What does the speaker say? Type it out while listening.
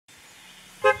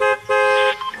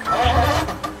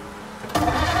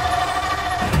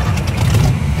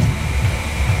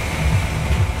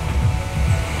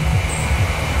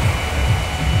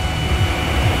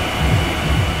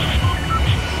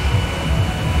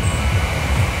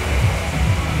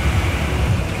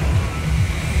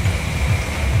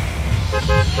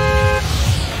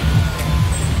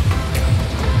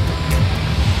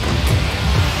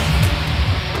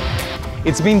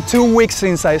It's been 2 weeks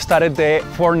since I started the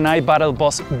Fortnite Battle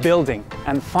boss building,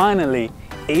 and finally,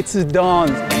 it's done.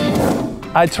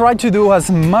 I tried to do as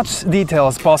much detail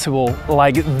as possible,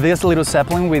 like this little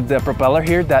zeppelin with the propeller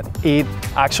here that it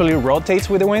actually rotates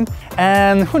with the wind,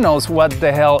 and who knows what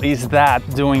the hell is that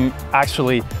doing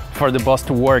actually for the boss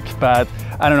to work, but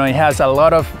I don't know, it has a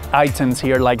lot of items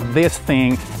here like this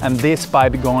thing and this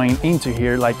pipe going into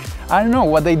here, like I don't know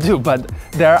what they do, but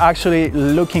they're actually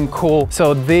looking cool.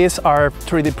 So these are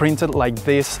 3D printed like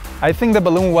this. I think the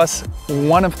balloon was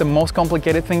one of the most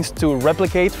complicated things to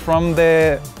replicate from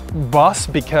the boss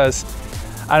because,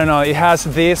 I don't know, it has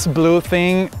this blue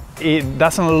thing. It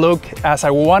doesn't look as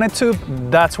I wanted to,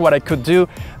 that's what I could do,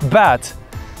 but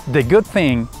the good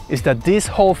thing is that this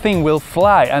whole thing will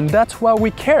fly, and that's what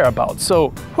we care about. So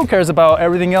who cares about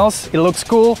everything else? It looks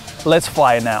cool, let's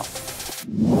fly it now.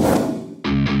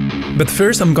 But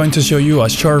first I'm going to show you a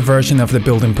short version of the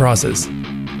building process.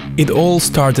 It all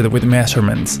started with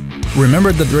measurements.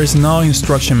 Remember that there is no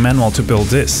instruction manual to build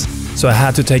this, so I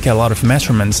had to take a lot of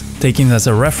measurements, taking as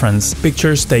a reference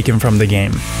pictures taken from the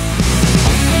game.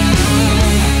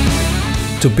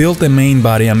 To build the main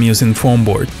body I'm using foam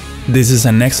board. This is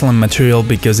an excellent material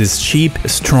because it's cheap,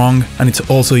 strong, and it's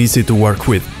also easy to work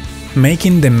with.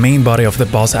 Making the main body of the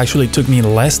boss actually took me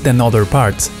less than other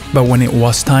parts, but when it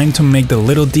was time to make the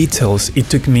little details,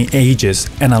 it took me ages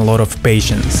and a lot of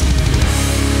patience.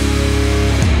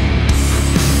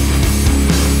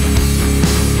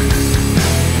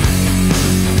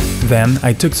 Then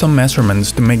I took some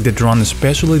measurements to make the drone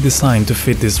specially designed to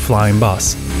fit this flying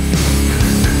boss.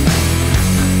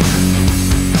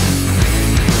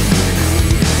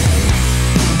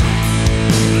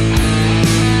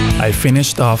 I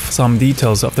finished off some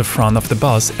details of the front of the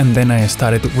bus and then I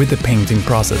started with the painting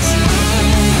process.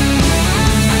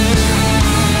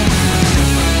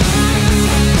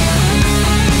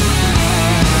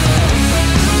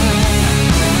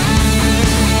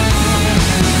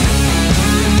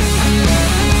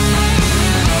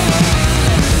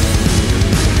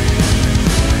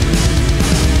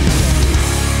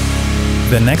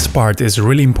 The next part is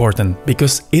really important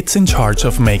because it's in charge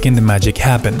of making the magic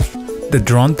happen. The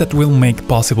drone that will make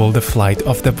possible the flight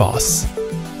of the boss.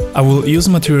 I will use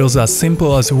materials as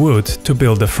simple as wood to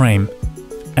build the frame.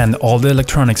 And all the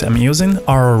electronics I'm using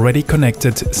are already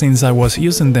connected since I was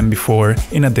using them before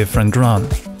in a different drone.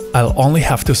 I'll only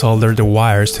have to solder the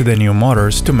wires to the new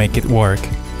motors to make it work.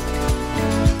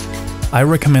 I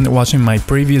recommend watching my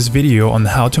previous video on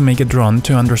how to make a drone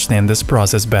to understand this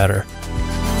process better.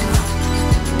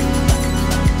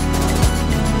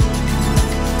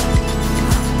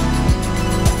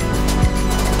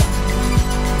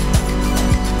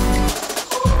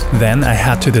 Then I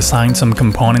had to design some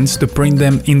components to print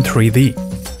them in 3D.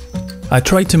 I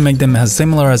tried to make them as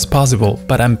similar as possible,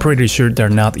 but I'm pretty sure they're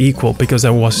not equal because I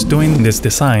was doing these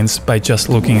designs by just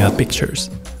looking at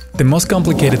pictures. The most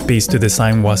complicated piece to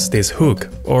design was this hook,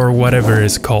 or whatever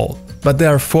it's called, but there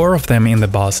are 4 of them in the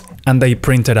boss and they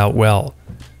printed out well.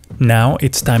 Now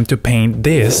it's time to paint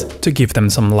this to give them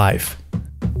some life.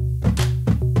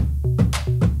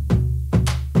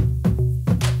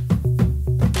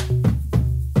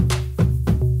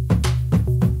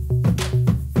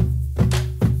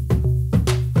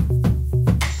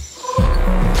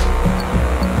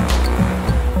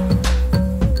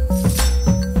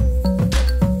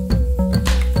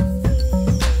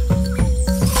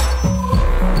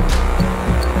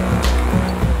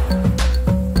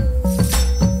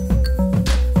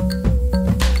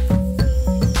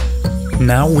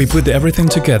 Now we put everything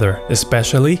together,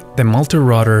 especially the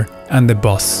multi-rotor and the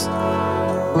bus.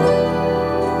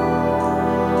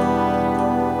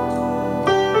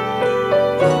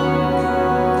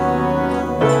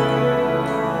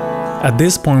 At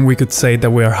this point we could say that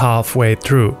we are halfway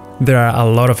through. There are a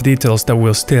lot of details that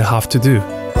we'll still have to do.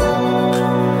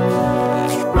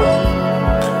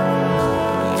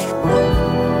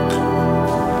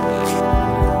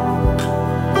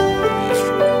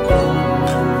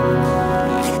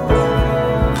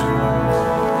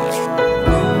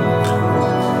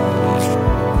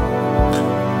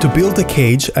 To build the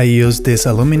cage, I used this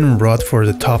aluminum rod for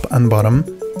the top and bottom,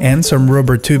 and some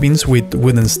rubber tubings with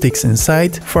wooden sticks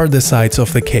inside for the sides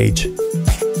of the cage.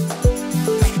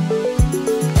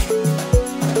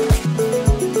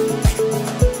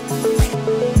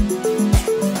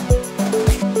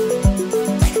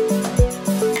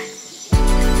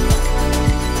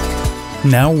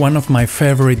 Now one of my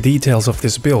favorite details of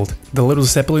this build, the little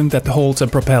zeppelin that holds a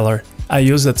propeller. I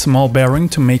used that small bearing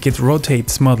to make it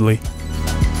rotate smoothly.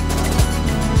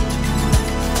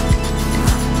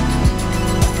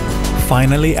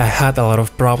 Finally, I had a lot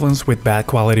of problems with bad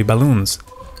quality balloons.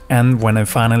 And when I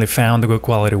finally found the good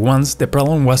quality ones, the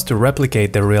problem was to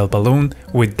replicate the real balloon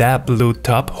with that blue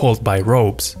top held by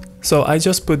ropes. So I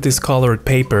just put this colored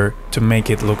paper to make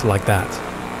it look like that.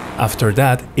 After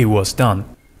that, it was done.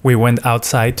 We went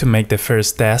outside to make the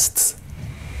first tests,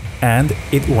 and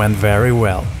it went very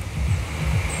well.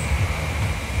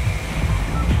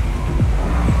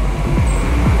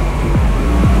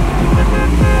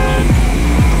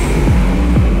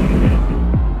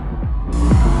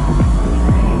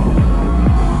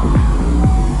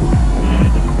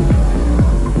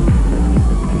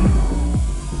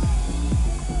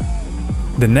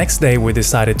 The next day we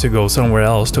decided to go somewhere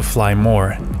else to fly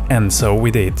more, and so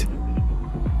we did.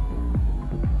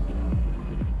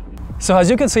 So as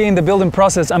you can see in the building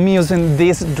process, I'm using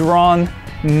this drone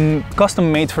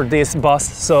custom made for this bus.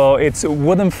 So it's a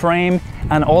wooden frame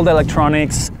and all the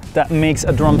electronics that makes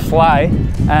a drone fly.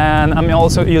 And I'm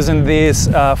also using these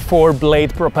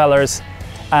 4-blade propellers.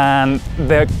 And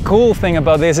the cool thing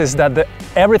about this is that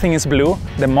everything is blue.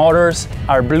 The motors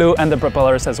are blue and the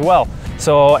propellers as well.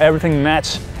 So everything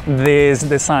matches this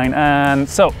design. And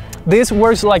so this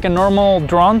works like a normal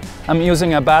drone. I'm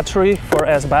using a battery,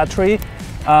 4S battery.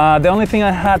 The only thing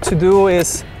I had to do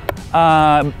is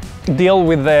deal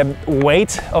with the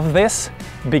weight of this,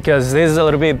 because this is a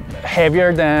little bit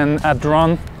heavier than a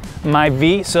drone might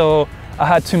be. So I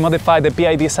had to modify the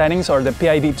PID settings or the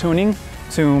PID tuning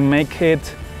to make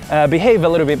it behave a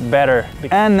little bit better.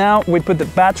 And now we put the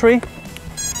battery.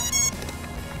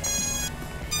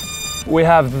 We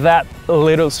have that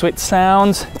little sweet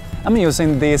sound. I'm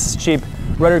using this cheap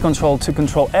rudder control to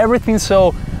control everything.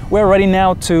 So we're ready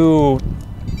now to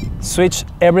switch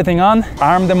everything on,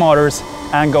 arm the motors,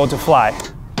 and go to fly.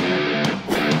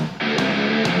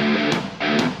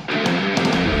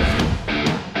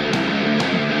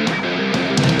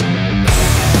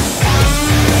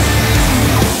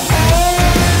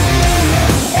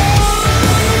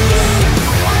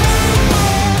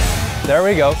 There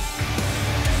we go.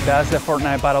 That's the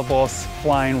Fortnite Battle bus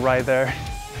flying right there.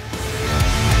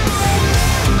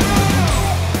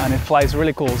 And it flies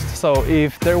really cool. So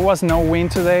if there was no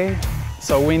wind today,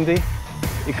 so windy,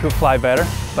 it could fly better,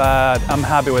 but I'm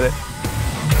happy with it.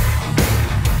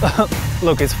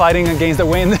 Look, it's fighting against the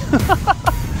wind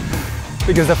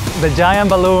because the giant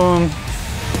balloon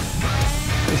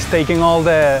is taking all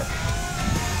the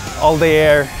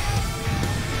air.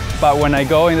 But when I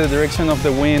go in the direction of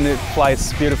the wind, it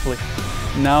flies beautifully.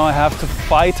 Now I have to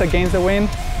fight against the wind,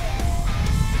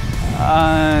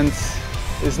 and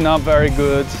it's not very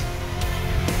good.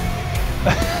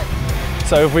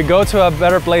 So if we go to a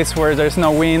better place where there's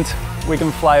no wind, we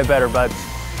can fly better, but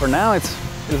for now it's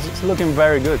looking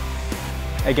very good.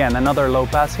 Again, another low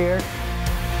pass here.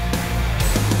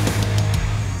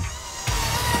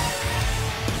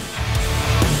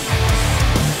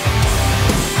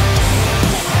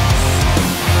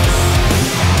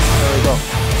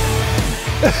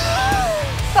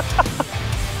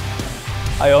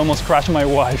 I almost crashed my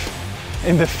wife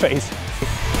in the face.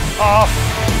 Oh.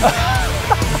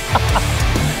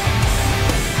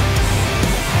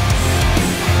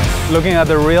 Looking at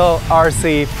the real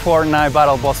RC Fortnite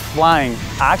Battle bus flying,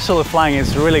 actually flying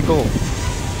is really cool.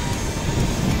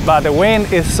 But the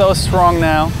wind is so strong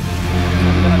now.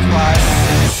 I'm gonna try.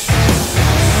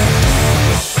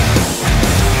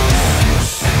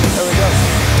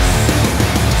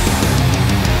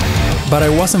 But I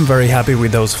wasn't very happy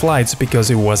with those flights because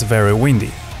it was very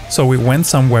windy. So we went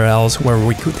somewhere else where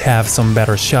we could have some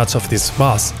better shots of this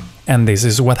bus, and this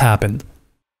is what happened.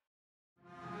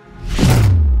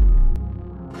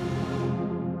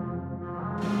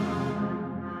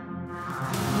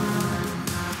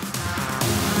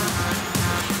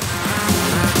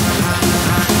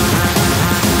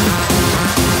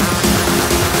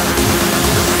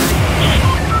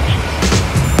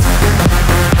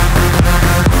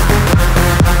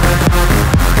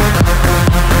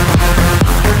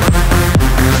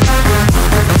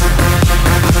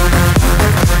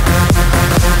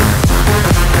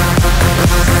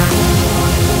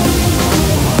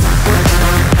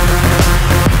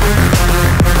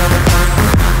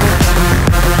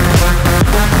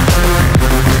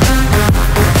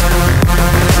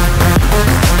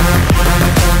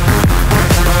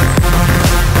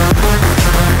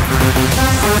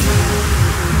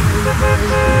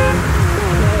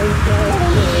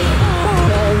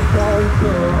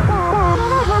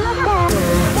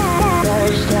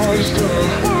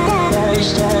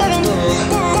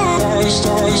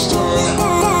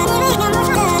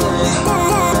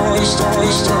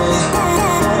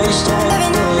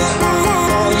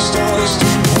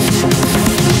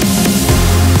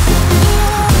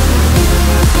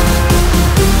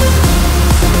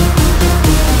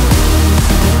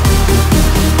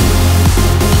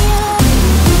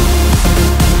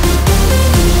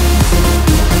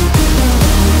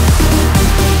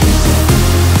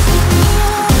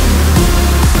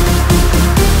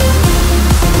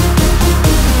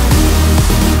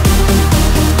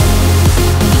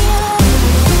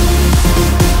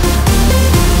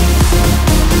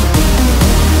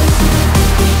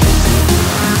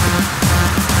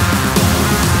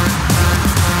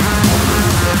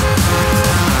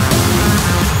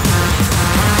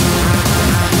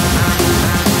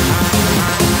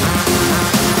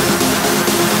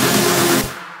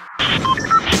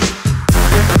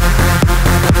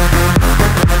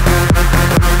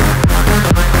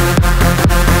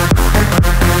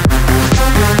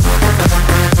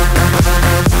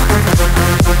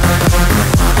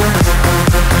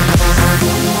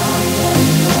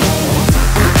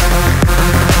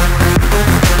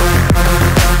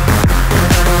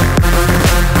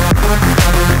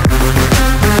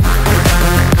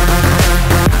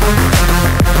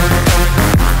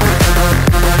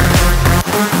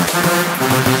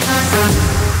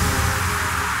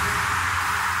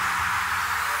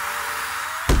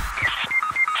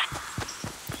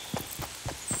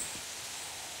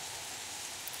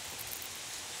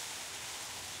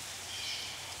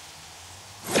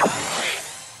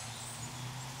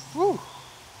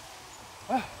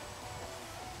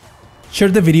 share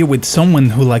the video with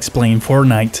someone who likes playing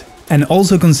Fortnite, and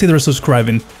also consider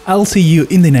subscribing. I'll see you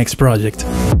in the next project.